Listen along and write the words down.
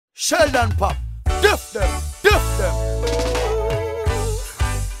Sheldon Papp. Diff them, diff them.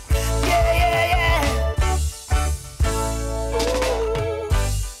 Yeah, yeah, yeah.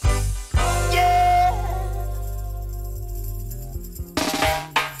 Yeah.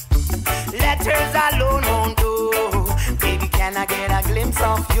 Letters alone won't do. Baby, can I get a glimpse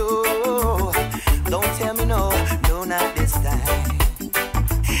of you? Don't tell me no, no, not this time.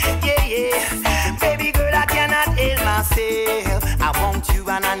 Yeah, yeah. Baby girl, I cannot help myself. I want you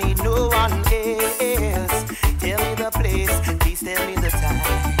and I need no one else. Tell me the place, please tell me the time.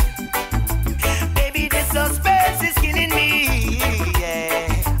 Baby, this suspense is killing me. Yeah,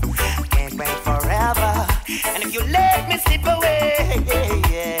 can't wait forever. And if you let me slip away,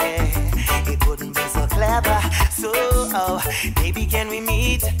 yeah, it wouldn't be so clever. So, baby, can we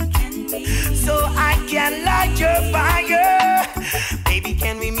meet? So I can light your fire. Baby,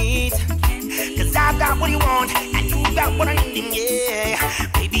 can we meet? Cause I've got what you want and you got what I need, yeah.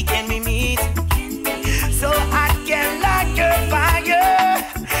 Baby, can we meet? So I can light your fire.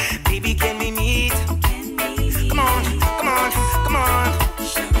 Baby, can we meet? Come on, come on, come on.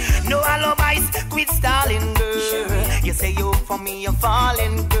 No alibis, quit stalling, girl. You say you for me, you're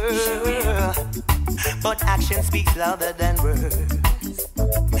falling, girl. But action speaks louder than words.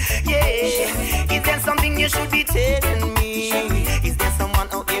 Yeah, is there something you should be telling me? Is there someone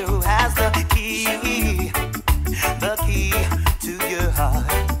out there who has the key to your heart?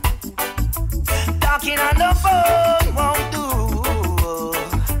 Talking on the phone won't do.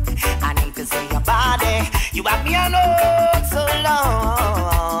 I need to see your body. You have me alone so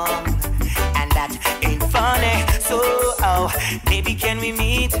long, and that ain't funny. So, baby, can we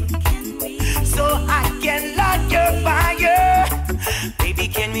meet? So I can light your fire. Baby,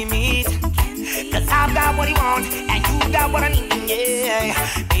 can we meet? Cause I've got what you want and you got what I need, yeah.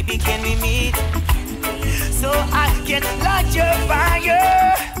 Baby, can we meet? So I can light your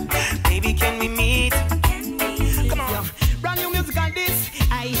fire. Baby, can we meet? Come on. Brand new music on this.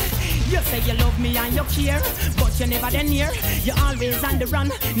 You say you love me and you care, but you never then near. You always on the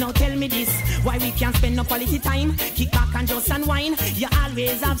run. Now tell me this, why we can't spend no quality time? Kick back and just unwind. You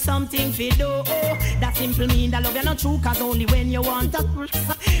always have something to do. That simple mean that love you not true, cause only when you want to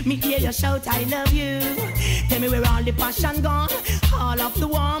me hear you shout I love you. Tell me where all the passion gone, all of the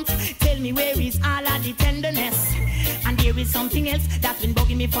warmth. Tell me where is all of the tenderness. And there is something else that's been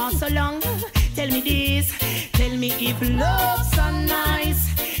bugging me for so long. Tell me this, tell me if love's so nice.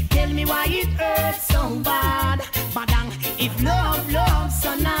 Tell me why it hurts so bad. Badang, if love's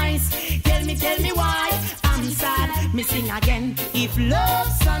so nice. Tell me why I'm sad. Me sing again. If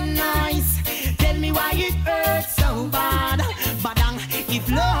love's so nice. Tell me why it hurts so bad. Badang, if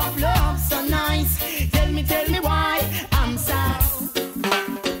love's so nice. Tell me why I'm sad.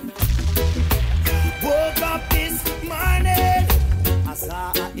 Woke up this morning, I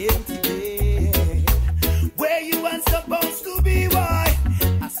saw an empty bed where you weren't supposed to be, boy.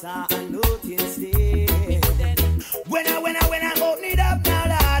 I saw a note instead. When I open it up now,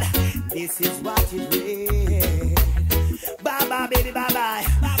 Lord, this is what it read. Bye bye, baby, bye bye.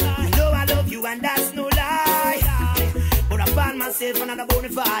 You know I love you and that's no lie. But I find myself another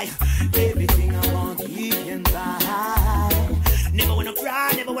bonafide. Everything I want, you can buy. Never wanna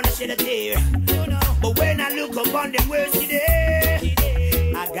cry, never wanna shed a tear. But when I look upon them words today,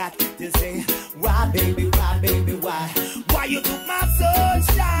 I got to say, why, baby, why, baby, why? Why you took my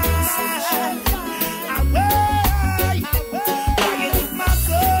sunshine away? Why you took my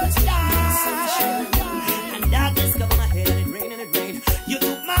sunshine? And darkness cover my head and it rain and it rain. You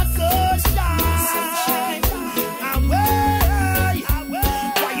took my sunshine away.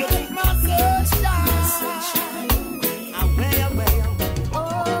 Why you took my sunshine away?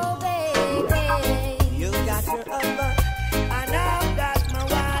 Oh, baby, you got your other and I've got my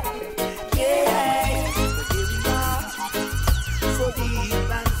wife. Yeah, so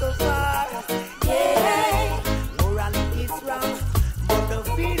deep and so far. Yeah, morally it's wrong, but the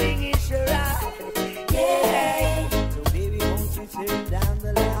feeling is right. Yeah, so baby, won't you turn down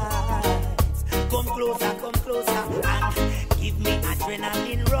the lights? Come closer, and give me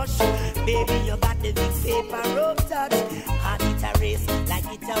adrenaline rush. Baby, you got the big paper rope touch. Heart it a race like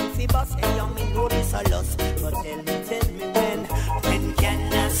it a fi bus. Hey, young me know this a loss, but tell me when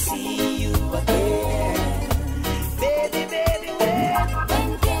can I see you again? Baby, when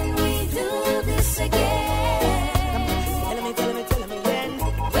can we do this again? Tell me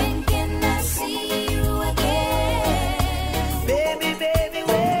when can I see you again? Baby,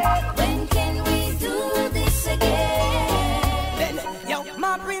 when can we do this again? Yo,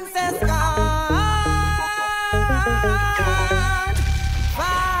 my princess gone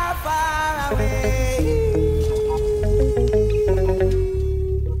far, far away.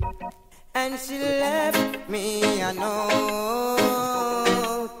 and she left me a note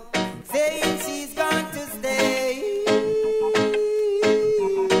saying she's going to stay.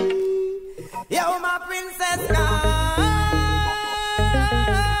 Yo, my princess gone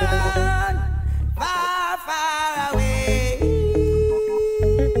far, far away,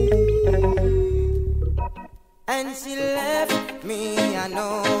 and she left me a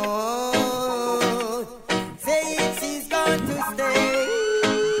note saying she's going to stay.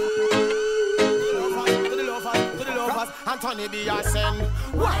 Anthony B. I send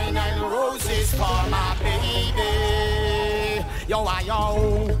wine and roses for my baby. Yo, I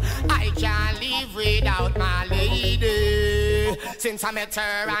can't live without my lady. Since I met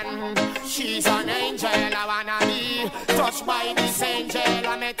her and she's an angel, I wanna be touched by this angel.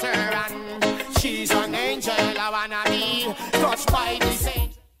 I met her and she's an angel, I wanna be touched by this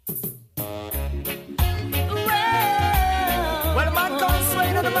angel. Well, the man called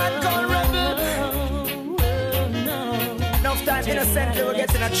Swain and the man called Rebel. Enough time innocently will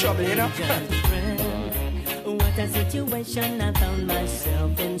get in a trouble, you know. What a situation I found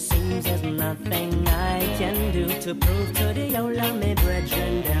myself in. Seems there's nothing I can do to prove to the old me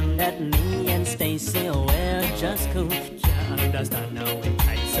brethren them that me and Stacy we're just cool. Can't understand how it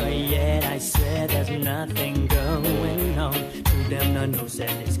tight, so yet I swear there's nothing going on. To them no know said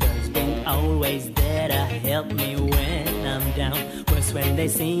this girl's been always there to help me when I'm down. Worse when they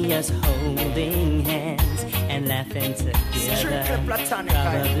see us holding hands and laughing together,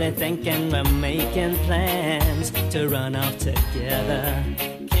 probably thinking we're making plans to run off together.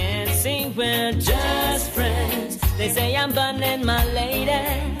 Can't see we're just friends. They say I'm burning my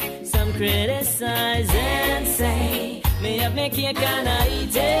lady. Some criticize and say me have me cake and I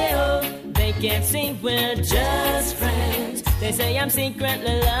eat it. Oh, they can't see we're just friends. They say I'm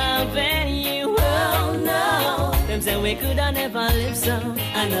secretly loving you. Oh no, them say we coulda never live so.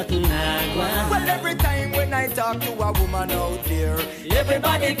 And nothing I want. Well, every time when I talk to a woman out there,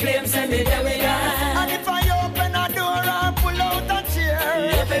 everybody claims and me there we are. and if I open a door and pull out a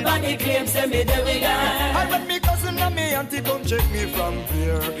chair, Everybody claims and me there we are. and when me cousin and me auntie come check me from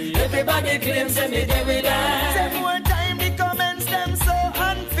here, Everybody claims and me there we are. say more time the comments them so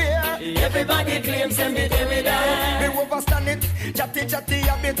unfair. Everybody claims and me there we Me are. overstand it, chatty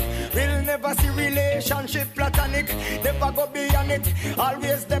a bit. We'll never see relationship platonic. Never go beyond it,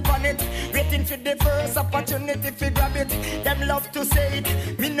 always step on it. Waiting for the first opportunity to grab it. Them love to say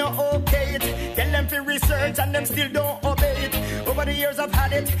it, me no okay it. Tell them to research and them still don't obey it. Over the years I've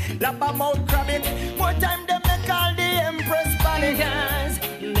had it, lap my mouth crab it. More time them they call the Empress panic. Because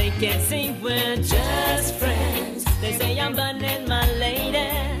they can't see we're just friends. They say I'm burning my lady.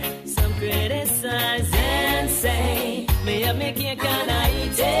 Some criticize and say me have me cake and I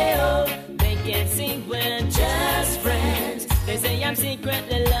eat it. Oh, they can't see we're just friends. They say I'm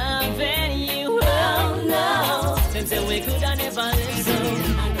secretly loving you. Oh no, them say we coulda never live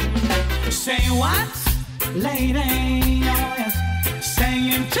so. Say what, lady? Oh, yes.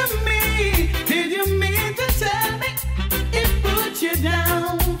 Saying to me, did you mean to tell me it put you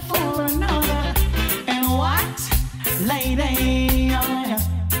down for another? And what, lady? Oh, yes.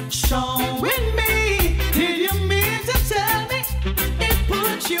 Showing me, did you mean to tell me it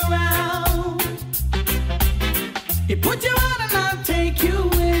put you out? It put you out and I'll take you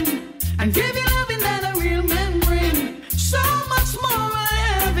in and give you loving that a real man bring. So much more I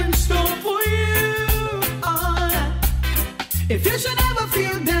have in store for you. Oh, if you should ever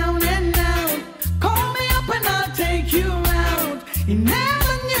feel down and out, call me up and I'll take you out. You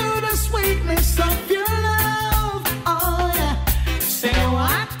never knew the sweetness of your love. Oh, yeah. Say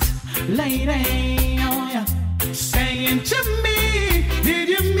what, lady? Oh, yeah. Saying to me, did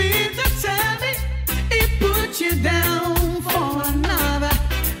you mean to tell me it put you down for another?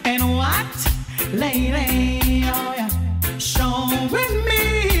 And what, lady? Oh, yeah. Showing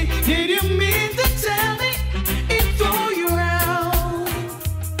me, did you mean to tell me it threw you out?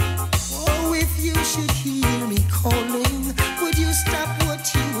 Oh, if you should hear me calling, would you stop what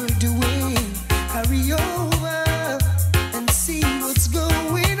you were doing? Hurry over and see what's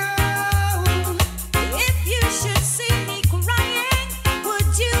going on. If you should see me crying, would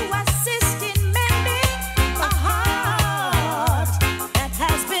you assist in mending a heart that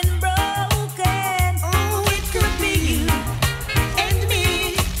has been broken? Oh,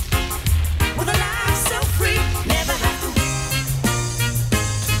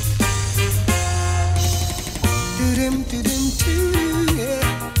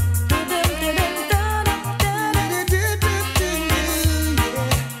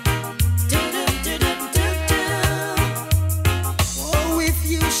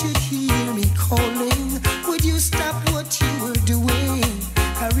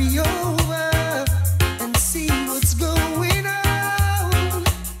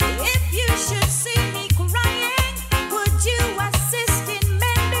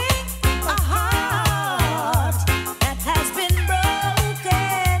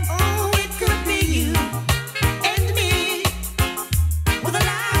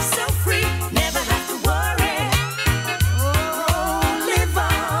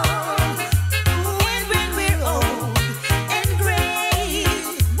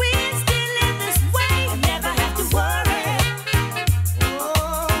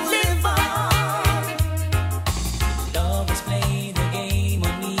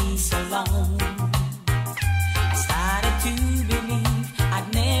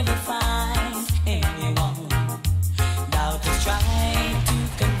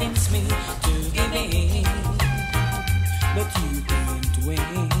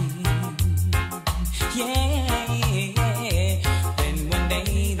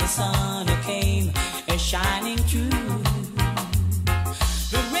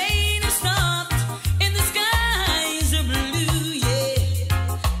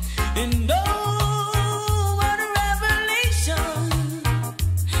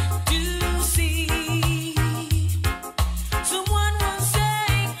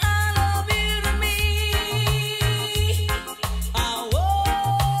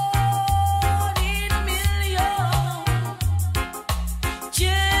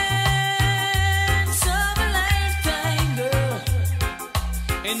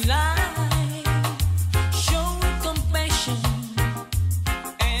 in life. Show compassion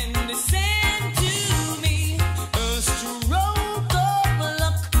and send to me a stroke of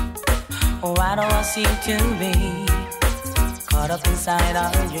luck. Why do I seem to be caught up inside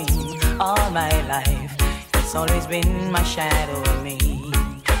our dream all my life? It's always been my shadow in me.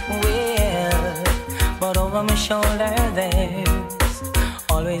 Well, but over my shoulder there's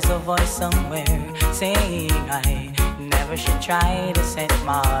always a voice somewhere saying I never should try to set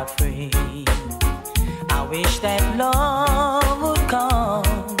my heart free. I wish that love would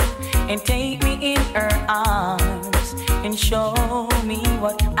come and take me in her arms and show me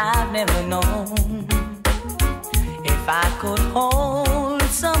what I've never known. If I could hold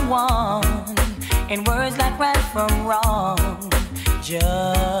someone in words like right from wrong,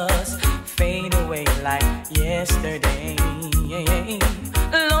 just fade away like yesterday.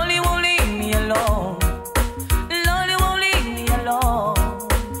 Lonely won't leave me alone. Lonely won't leave me alone.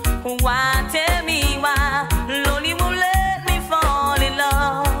 Why, tell me why? Lonely won't let me fall in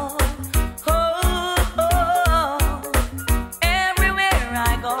love. Oh, everywhere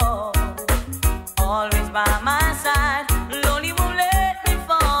I go, always by my side. Lonely won't let me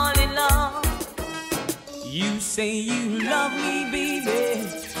fall in love. You say you love me, baby,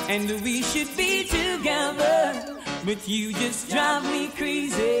 and we should be together, but you just drive me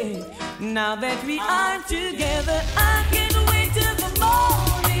crazy. Now that we are together, I can't wait till the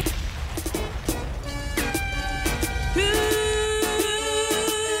morning. Ooh,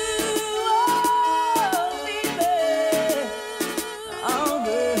 oh, baby, oh,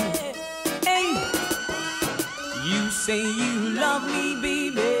 girl. Hey, you say you love me,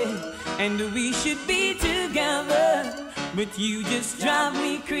 baby, and we should be together, but you just drive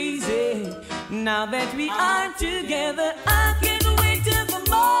me crazy. Now that we are together, I can't wait till the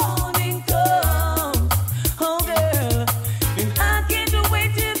morning comes. Oh girl, and I can't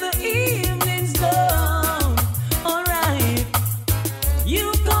wait till the evening's done. Alright,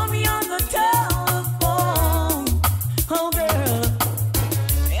 you call me on the telephone. Oh girl,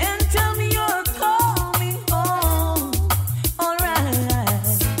 and tell me you're coming home.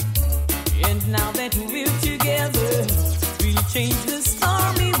 Alright, and now that we're together, we'll change the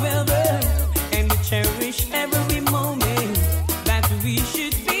stormy weather and cherish every moment that we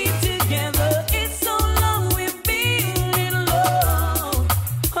should be together. It's so long we've been in love.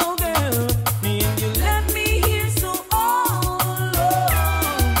 Oh girl, and you left me here so all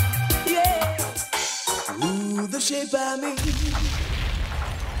alone. Yeah. Ooh, the shape I made.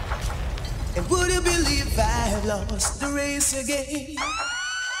 And would you believe I've lost the race again?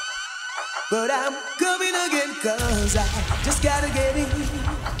 But I'm coming again, cause I just gotta get in.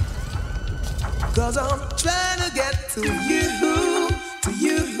 Cause I'm trying to get to you, to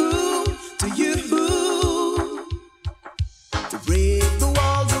you, to you. To break the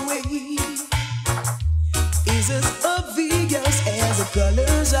walls away is as obvious as the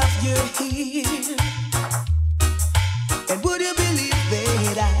colors of your hair. And would you believe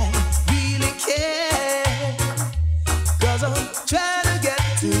that I really care? Cause I'm trying to get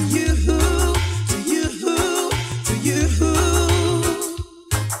to you, to you, to you.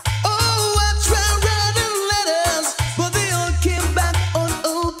 Oh, I tried writing letters, but they all came back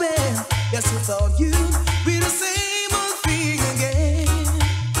unopened. Yes, I thought you'd be the same old thing again.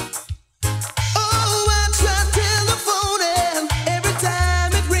 Oh, I tried telephoning, every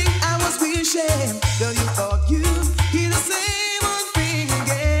time it rang I was wishing. Girl, you thought you'd be the same old thing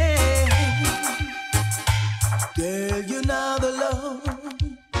again. Girl, you're not alone.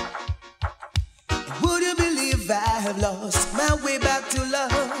 And would you believe I have lost my way back to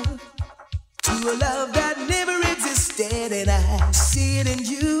love? To a love that never existed, and I see it in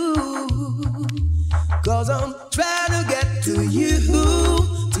you. Cause I'm trying to get to you,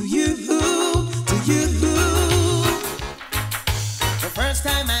 to you, to you. The first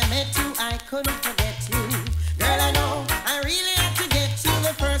time I met you, I couldn't forget you. Girl, I know I really had to get you.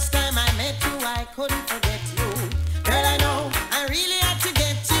 The first time I met you, I couldn't forget you. Girl, I know I really had to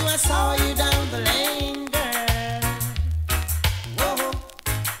get you. I saw you down the lane, girl. Whoa,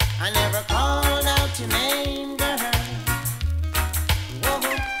 I never called out your name, girl. Whoa,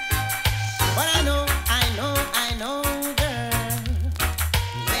 but I know, girl.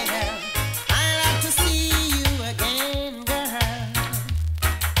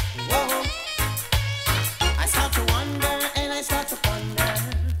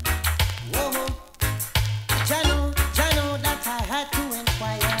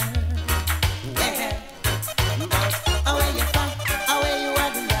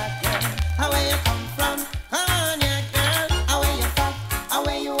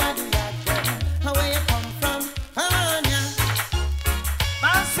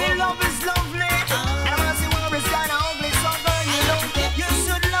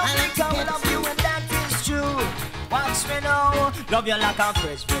 love you like a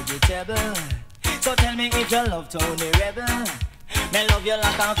fresh vegetable. So tell me if you love Tony Rebel. Me love you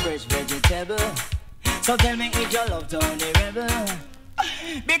like a fresh vegetable. So tell me if you love Tony Rebel.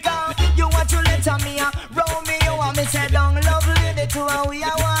 Because you want to let me roll me, you want me say down love lady to how we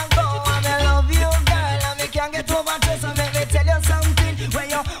are want go. And I love you girl, and me can't get over to. So let me tell you something when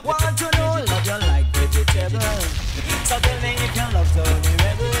you want to know. Love you like vegetable. So tell me if you love Tony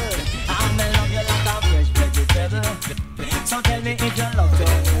Rebel. And I love you like a fresh vegetable. So tell me if you love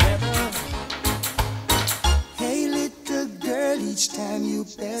Tony Rebel. Hey little girl, each time you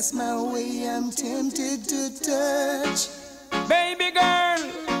pass my way, I'm tempted to touch. Baby girl,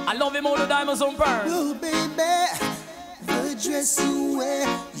 I love him all the diamonds on pearl. Oh baby, the dress you wear,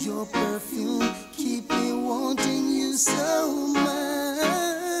 your perfume, keep me wanting you so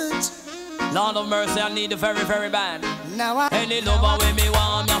much. Lord of mercy, I need the very, very bad. Now I Any lover with me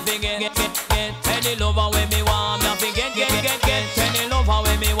want me, I forget, get. Any lover with me want me, I forget, get. Any lover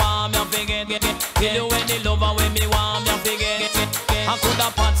with me want me, I forget, get. Tell you any lover with me want me, I forget, get. I could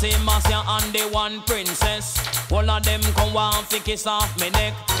have Patsy, Marcia, and the one princess. All of them come want to kiss off me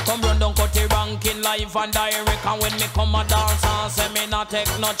neck. Come run down cut the ranking live and direct. And when me come a dance and say me not take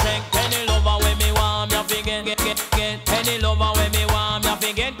no check. Any lover with me want me, I forget, get. Any lover with me want me, I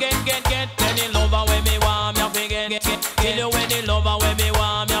forget, get. Any lover with me want me, I forget, get. Tell you any lover with me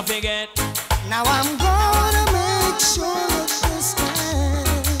want me, I forget. Now I'm gonna make sure this time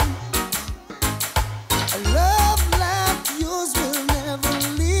a love like yours will never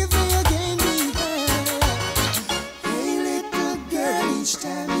leave me again behind. Hey little girl, each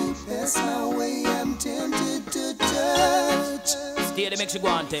time you pass my way, I'm tempted to touch. Stay there, makes you go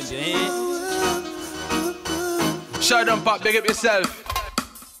and tempt you, eh? Sheldon Papp, big up yourself.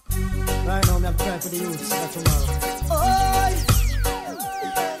 Right now, I'm trying for the youth. That's tomorrow. Oh,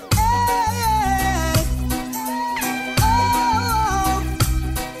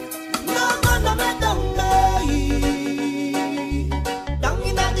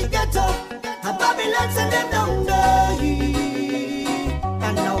 Babylon send them down there.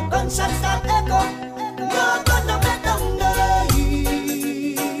 And now gunshots start echo. No gonna make down there.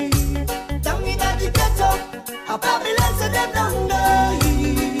 Down in the ghetto, a Babylon send them down there.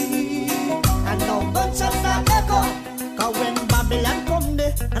 And now gunshots start echo. Cause when Babylon come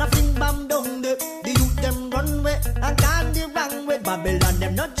there, and I fling bomb down there, the youth them run way and gone the wrong way. Babylon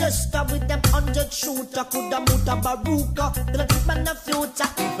them not just stop with them 100 shooter, coulda muta baruka. They'll keep on the future,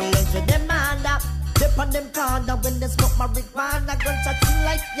 influence with them under. Dip on them corner when they smoke marijuana, gunshots sing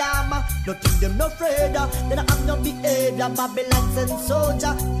like Yama. Nothing them no afraid of, they don't have no behavior. Babylon send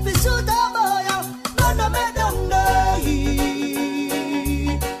soldier, fi shoot a boy, gonna make them die.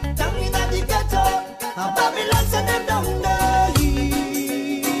 Down in the ghetto, Babylon send them down there.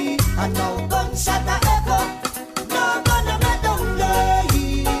 and now Gunshot a echo. No gonna make them die.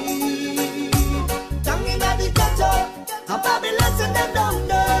 Down in the ghetto, Babylon send them down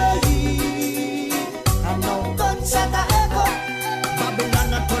there. Gunshot a echo.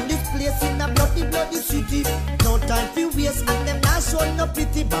 Babylon a turn this place in a bloody, bloody city. No time for waste and them not show no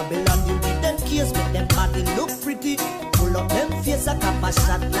pity. Babylon deal with them case, make them body look pretty. Pull up them face a cap a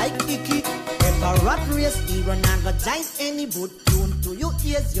shot like Icky. If a rat race, hero not go join any. But tune to your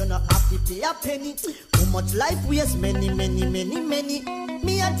ears, you not have to pay a penny. Too much life waste, many.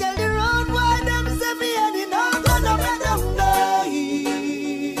 Me a tell the road why them say me and it not gonna make them die.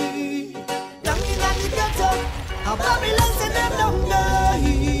 Down in the ghetto, Babylon send them down there.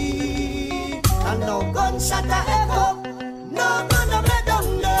 And now gunshot a echo. No gonna make them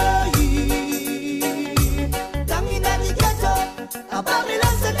die. Down in the ghetto,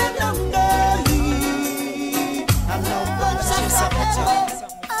 Babylon send them down there. And now gunshot a echo.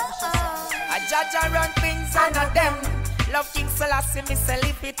 I judge and run things and of them. Love King Selassie, me say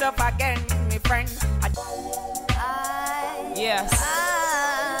lift it up again, me friend. Yes.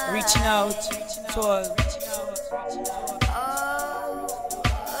 Reaching out to all.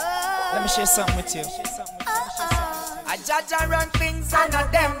 Let me share something with you. I judge and run things and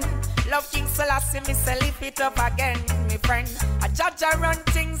of them. Love King Selassie, me say lift it up again, me friend. I judge and run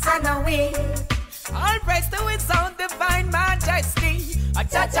things and away. All praise to his own divine majesty. I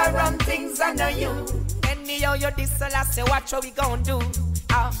judge and run things and you. Anyhow you this Selassie, watch what we gon' do.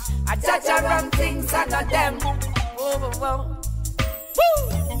 I judge and run things and them. Whoa. Woo!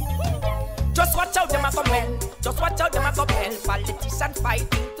 Just watch out them a come hell. Just watch out them a come hell. Politicians fighting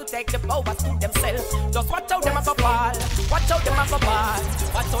to take the power to themselves. Just watch out them a go fall. Watch out them a go ball.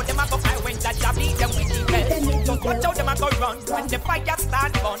 Watch out them a go cry when that job lead them with the bell. Just watch out them a go run when the fire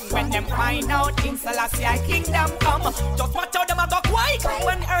start burn. When them find out King Selassie kingdom come. Just watch out them a go quake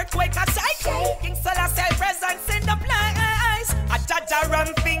when earthquake a shake. King Selassie presence in the place. I Jaja run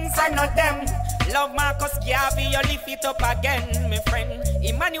things and not them. Love Marcus Garvey, you lift it up again, my friend.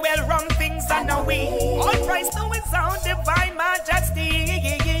 Emmanuel run things and now we. All praise to his own divine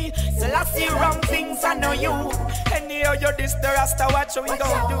majesty. Selassie run things and now you. And here you're this the Rasta, what we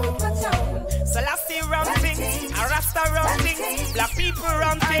gon' do? Selassie run things, a Rasta run things, black people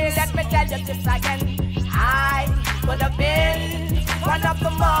run things. Let me tell you this again. I could have been one of the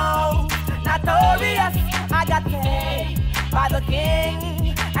most notorious. I got paid by the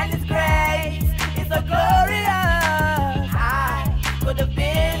King, and His grace is so glorious. I could have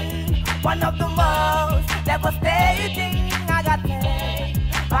been one of the most devastating. I got paid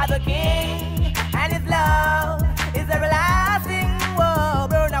by the King, and His love is everlasting. Whoa,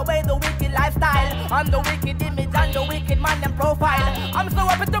 burn away the wicked lifestyle, and the wicked image, and the wicked man and profile. I'm so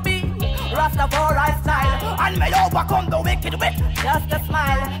happy to be Rastafari style, and may overcome the wicked with just a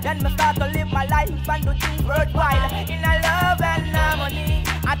smile. Then me start to live my life and do things worthwhile in a love and harmony.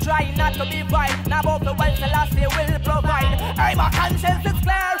 I try not to be wild, now both the world Selassie will provide. Hey, my conscience is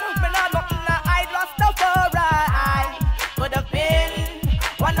clear, me not nothing to hide. Rastafari, I could have been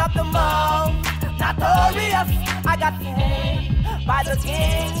one of the most notorious. I got paid by the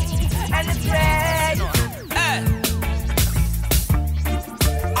King and His grace. Hey.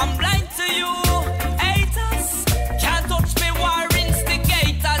 I'm blind to you, haters. Can't touch me, war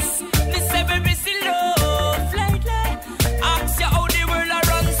instigators. This every love lately. Ask you how the world a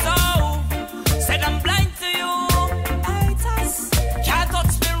run so. Said I'm blind to you, haters. Can't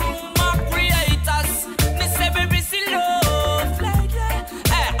touch me, rumor creators. This every love lately.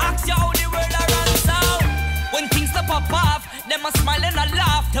 Hey, ask you how the world a run so. When things stop pop off, them a smile and a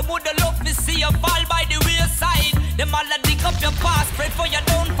laugh. Them woulda love to see you fall by the wayside. Them all a dig up your past, pray for your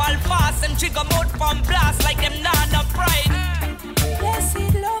downfall fast, and trigger mouth from blast like them nana pride.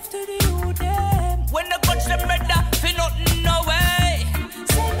 Blessed love to the youth them. When the coach them brother, feel nothing no way.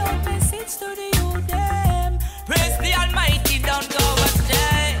 Send out message to the youth them. Praise the Almighty, don't go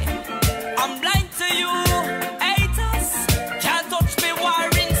astray. I'm blind to you, haters. Can't touch me, war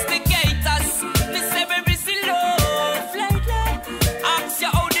instigators. This every love lately. Ask you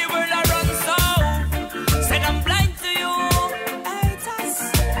how the world a run so. Said I'm blind to you, haters.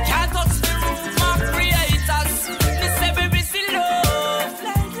 Can't touch me, rumor creators. This every love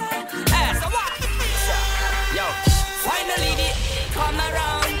lately. Hey, so what? Yo, finally the come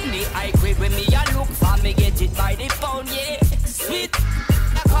around. The high grade when me a look for me get it by the pound, yeah. Sweet,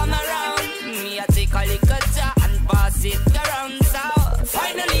 come around. Me a take a little jar and pass it around. So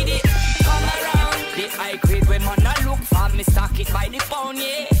finally the come around. The high grade when man a look for me stock it by the pound,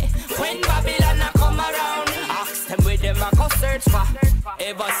 yeah. When Babylon a come around, ask them where them a go search for.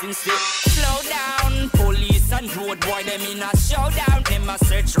 Ever since they slow down, police and road boy them in a showdown. Them a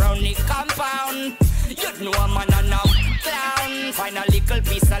search round the compound. You know a man and a clown. Find a little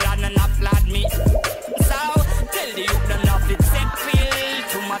piece of land and applaud me. So tell the youth none of it set feel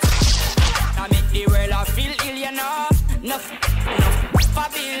too much. I make the world a feel ill, you know. Enough for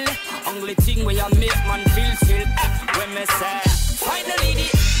bill. Only thing where you make man feel still. When me say finally the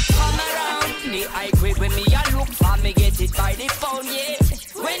come around. The high grade when me a look for me get it by the phone, yeah.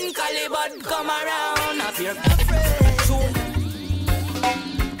 When Calibut come around, I feel afraid.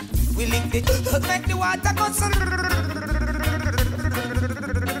 We lick it, make the water go sun.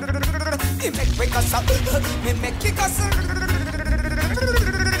 He make break us up, me make kick us.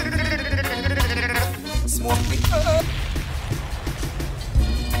 Smoke it up.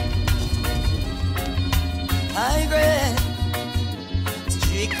 High grade,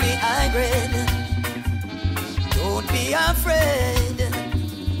 strictly high grade. Don't be afraid.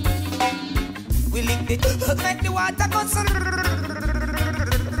 We lick it, make the water go sun.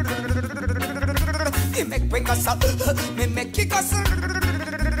 He make break us up, me make kick us.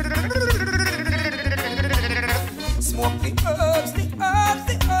 Smoke the herbs, the herbs,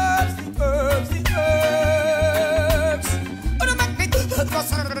 the herbs, the herbs, the herbs. Oh, the make me go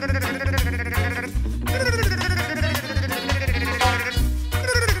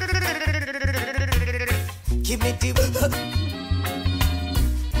give me the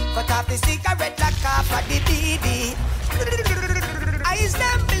cut off the cigarette like off of the BD. Eyes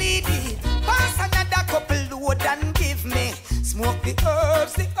them bleedy. Pass another couple load and give me. Smoke the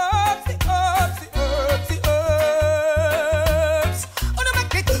herbs, the herbs, the herbs, the herbs, the herbs. Oh, no,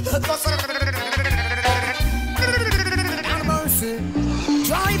 make it mercy.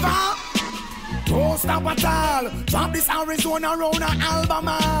 Driver, don't stop at all. Drop this Arizona round an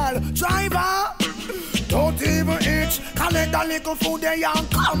Albemarle. Driver, don't even itch. Collect a little food there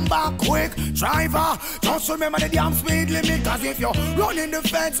and come back quick. Driver, just remember the damn speed limit. Cause if you're running the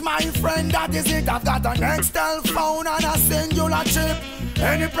fence, my friend, that is it. I've got an Nextel phone and a singular chip.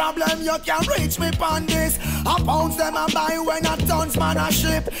 Any problem you can reach me on this. I pounds them and buy when a tons man a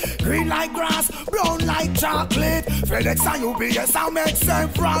ship. Green like grass, brown like chocolate. FedEx and UPS I make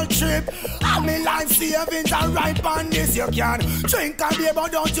several trip. All me life savings are right on this. You can drink and beer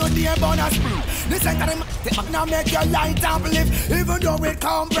but don't you dare burn a spree. Listen to them take back now make your light uplift. Even though it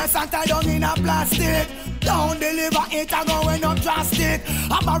compress and tie down in a plastic. Don't deliver it, I'm going up drastic.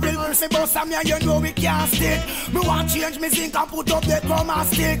 I'm a real mercy boss, and you know we can't stick. Me want change me zinc and put up the chroma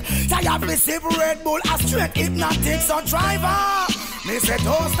stick. Tired me sip Red Bull, a straight hypnotic. So driver, me say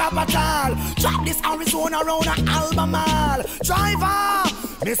don't stop at all. Drop this Arizona around an Albemarle. Driver,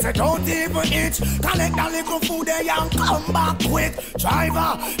 me say don't even itch. Collect a little food there and come back quick.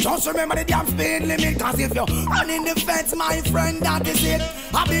 Driver, just remember the damn speed limit. Cause if you're running the fence, my friend, that is it.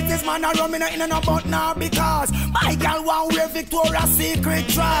 I beat this man a run me in and about now because my girl want wear Victoria's Secret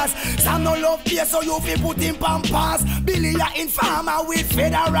dress. Some no love here so you fi put in pampas. Billy a informer with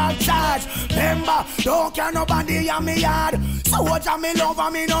federal charge. Remember, don't care nobody in me yard. Soldier me love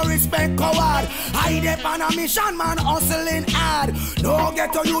and me no respect coward. I dep on a mission man hustling hard. Don't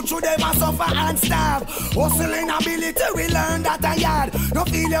get to you through them and suffer and starve. Hustling ability we learn that a yard. No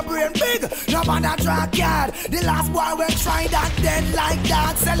feel your brain big, no bother drag yard. The last boy will try that dead like that.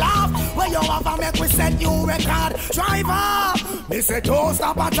 Sell off, where you have a make we set new record. Driver, me say don't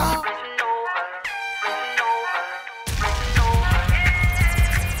stop at all.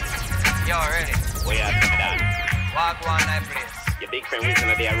 Yo, ready? We are coming down. Walk one night, please. Your big friend Wilson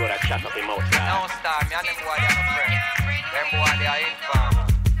of the road a chat up in mouth. No star, me and them boy they are my friend. Them boy they are inform.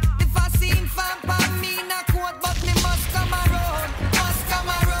 If I see inform for me, not quote, but me must come around. Must come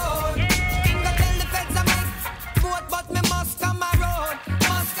around. Ain't gonna tell the feds I make quote, but me must come around.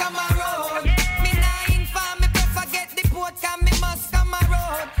 Must come around. Me not inform, me prefer get the port, cause me must come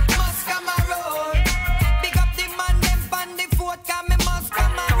around. Must come around. Big up the man, them pan the fort, cause me must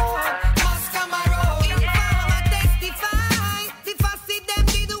come around. Must come around. Inform, I testify. If I see them,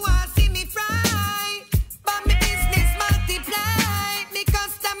 they do want see me fry. But me business multiply.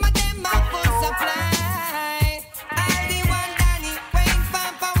 Because some of them are full supply. All the one Danny, when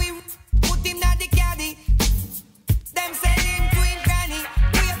inform for we put him na the caddy. Them sell him to him granny.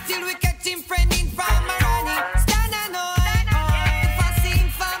 Wait till we catch him friend in from Marani. Stand and hold. If I see him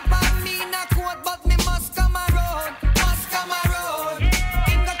farm for me, not quote, but me must come around. Must come around.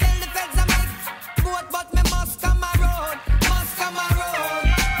 Him go tell the feds I make quote, but me must come around. Must come around.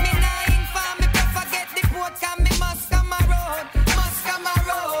 Me not inform, me prefer get the port, cause me must come around. Must come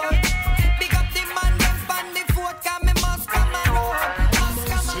around. Big up the man, them pan the fort, cause me must come around. Must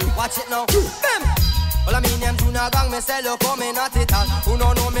come around. Watch it now. Bam! Well, I mean, them do not gang me sell you coming at it all. Who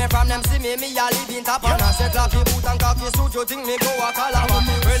don't know me from them see me a live in top and I say clappy boot and coffee suit, you think me go a calabar.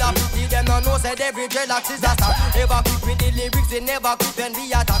 Well, I pity them no know said every dreadlocks is a star. Never quick with the lyrics, they never quick when we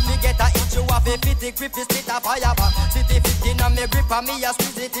attack. Me get a itch, you have a fitty grip, you split a fire back. City 15 and me grip and me a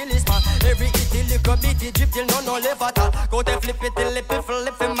squeeze it till it's man. Every itty little bitty drip till no left at all. Go to flip it till it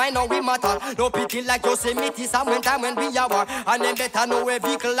flip in mine, now we matter. No pity like Yosemite, some time when we are war. And them better know a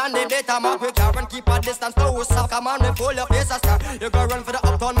vehicle and they better mark with car and keep a distance to us. Come on, we full of face a star. You go run for the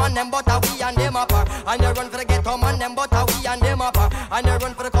uptown man, them but we and them apart. And you run for the ghetto man, them but we and them apart. And you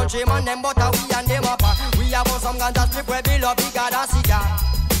run for the country man, them but we and them apart. We have some ganja strip where we love bigger than cigar.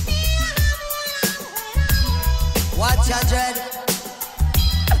 Watch your dread.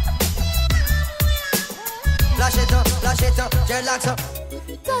 Flash it up, dreadlocks up.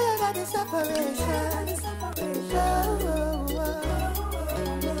 Tired of the separation.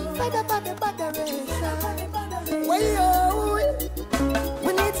 Fed up of the botheration.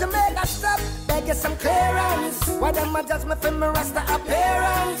 We need to make a stop, beg you some clearance. Why them a judge me for my rasta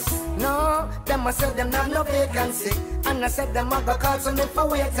appearance? No, them a say them have no vacancy. And I said them a go call some for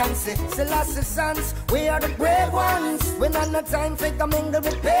wait and see. Selassie sons, we are the brave ones. We not no time for to mingle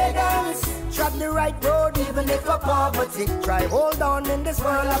with pagans. Trod the right road even if for poverty. Try hold on in this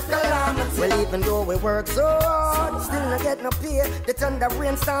world of calamity. Well, even though we work so hard, still not get no pay. The thunder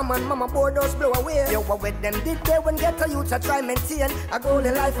rainstorm and mama board those blow away. Yo, what with them did they when get a youth I try maintain a goal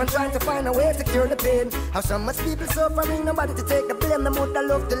in life and trying to find a way to cure the pain. How so much people suffering, nobody to take the blame. The would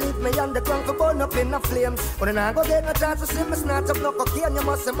love to leave me on the ground for burn up in the flames. But then I go get no chance to see me snatch up no cocaine. You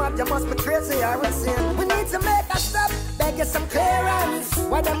must be mad, you must be crazy or insane. We need to make a stop, beg you some clearance.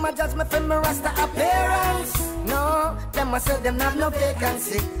 Why them a judge me for my rasta appearance? No, them I said them have no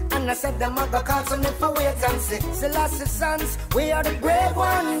vacancy. And I said them I go call some for wait and see. Selassie sons, we are the brave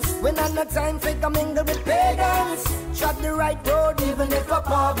ones. We not no time for to mingle with pagans. Trot the right road even if for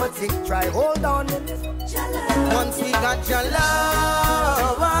poverty. Try hold on in this. Once we got your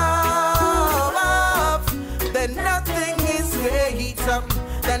love, then nothing is greater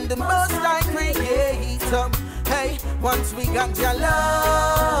than the most I creator. Hey, once we got your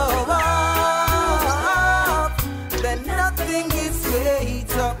love, then nothing is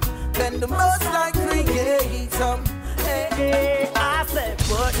greater than the most I creator. Hey, I said,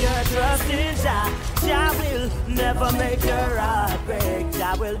 put your trust in Jah. Jah will never make your heart break.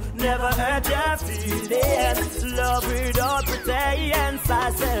 Jah will never hurt your feelings. Love without pretense.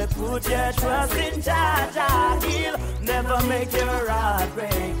 I said, put your trust in Jah. Jah will never make your heart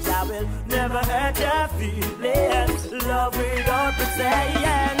break. Jah will never hurt your feelings. Love without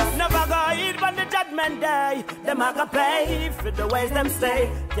pretense. Never go eat on the judgment day. Them I can pay for the ways them stay.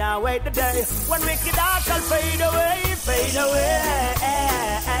 Can't wait the day when wicked hearts shall fade away, fade away.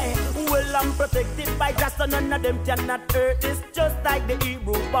 Well, I'm protected by just none of them cannot hurt this. Just like the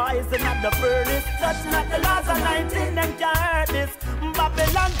Hebrew boys in the furnace. Touch not the laws of 19 and can't hurt this.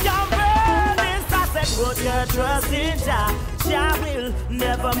 Babylon can't burn this. I said, put your trust in Jah. Jah will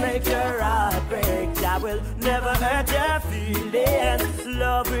never make your heart break. Jah will never hurt your feelings.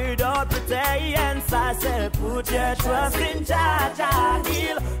 Love without pretense. I said, put your trust in Jah. Jah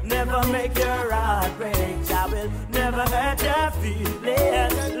will never make your heart break. Jah will never hurt your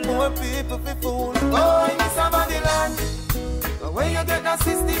feelings. More people be fool. Oh, in this Babylon, where you get the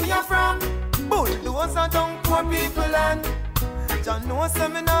system you're from? Bulldozer and down poor people and John no say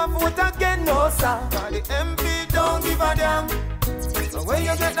me nah vote again, no sir. Cause the MP don't give a damn. Where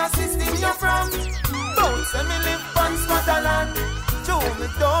you get the system you're from? Don't say me live on Scotland. Show me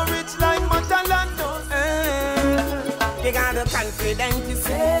don't rich like Matalan, no. You gotta confident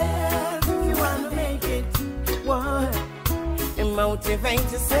yourself if you wanna make it. What? And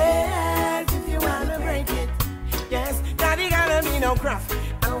motivate yourself if you wanna break it. Yes, God, you gotta be no craft.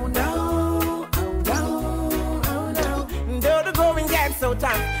 Oh no, oh no, oh no. Though the going gets so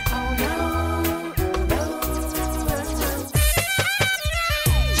tough. Oh no, oh no,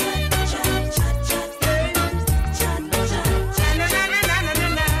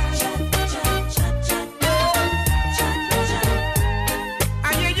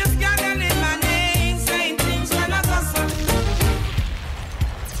 and you just gotta live my name, saying things when I go so.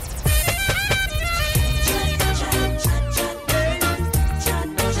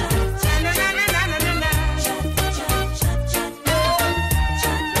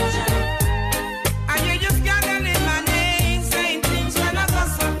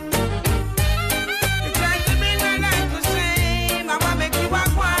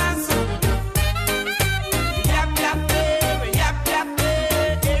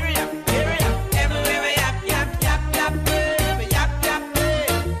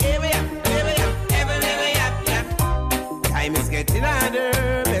 Time is getting harder,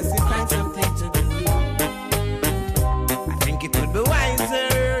 best to find something to do. I think it would be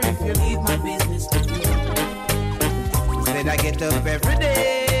wiser if you leave my business to do. Instead I get up every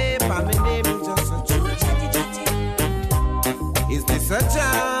day, for my name is just a joke. Is this a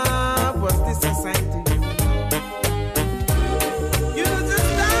job? Was this a sign to you? You just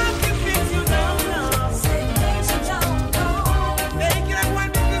stop the things you don't know. Say things you don't know. Make it up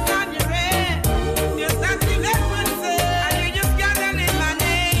one business on your head. Just not the left one say. And you just gotta live my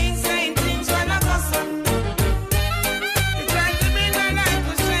name, saying things when I go so. You try to make my life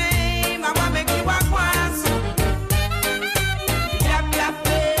a shame. I wanna make you walk once. Yap yap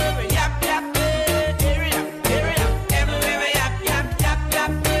baby, yap yap baby, area, area, everywhere yap yap yap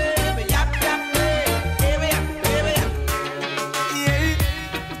yap baby, yap yap baby, area, area.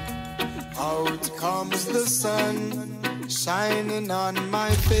 Out comes the sun, shining on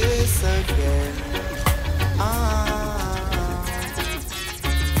my face again.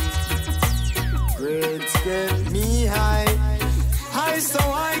 Grades get me high, high so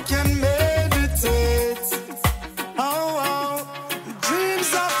I can meditate. Oh,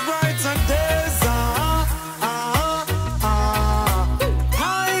 dreams of brighter days.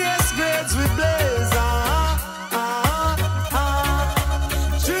 Highest grades we blaze.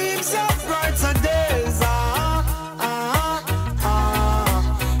 Dreams of brighter days.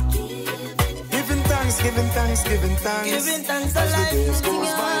 Giving thanks, giving thanks, giving thanks. Giving thanks as to the life. days Sing goes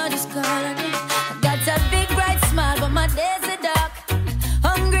your by. hardest call again. Got a big bright smile, but my days are dark.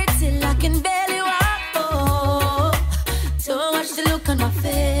 Hungry till I can barely walk. Oh, don't watch the look on my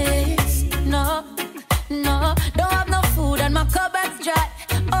face. No, no, don't have no food and my cupboard's dry.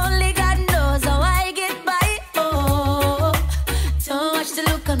 Only God knows how I get by. Oh,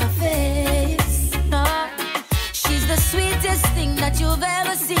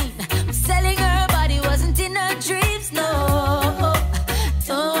 never seen. Selling her body wasn't in her dreams, no.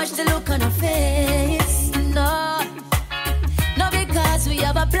 Don't watch the look on her face, no. No, because we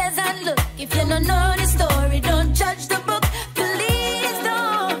have a pleasant look. If you don't know the story, don't judge the book. Please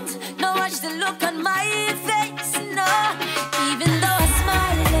don't. No, watch the look on my face, no. Even though I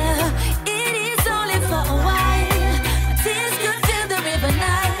smile, it is only for a while. My tears could fill the river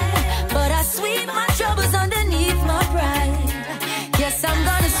Nile, but I sweep my troubles underneath my pride. Yes, I'm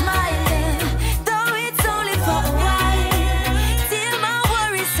gonna smile, though it's only for a while. Till my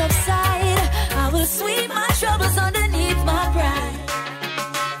worries subside, I will sweep my troubles underneath my pride.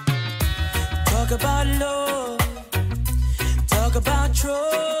 Talk about love, talk about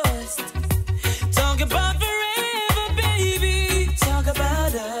trust, talk about forever, baby, talk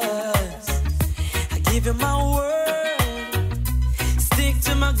about us. I give you my word, stick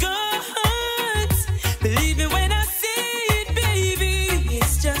to my guns. Believe me when I say it, baby,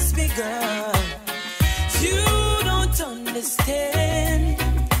 it's just begun. You don't understand,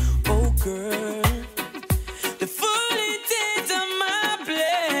 oh girl, the full intent of my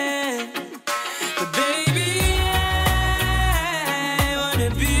plan. But baby, I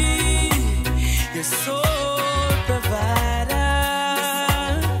wanna be your soul.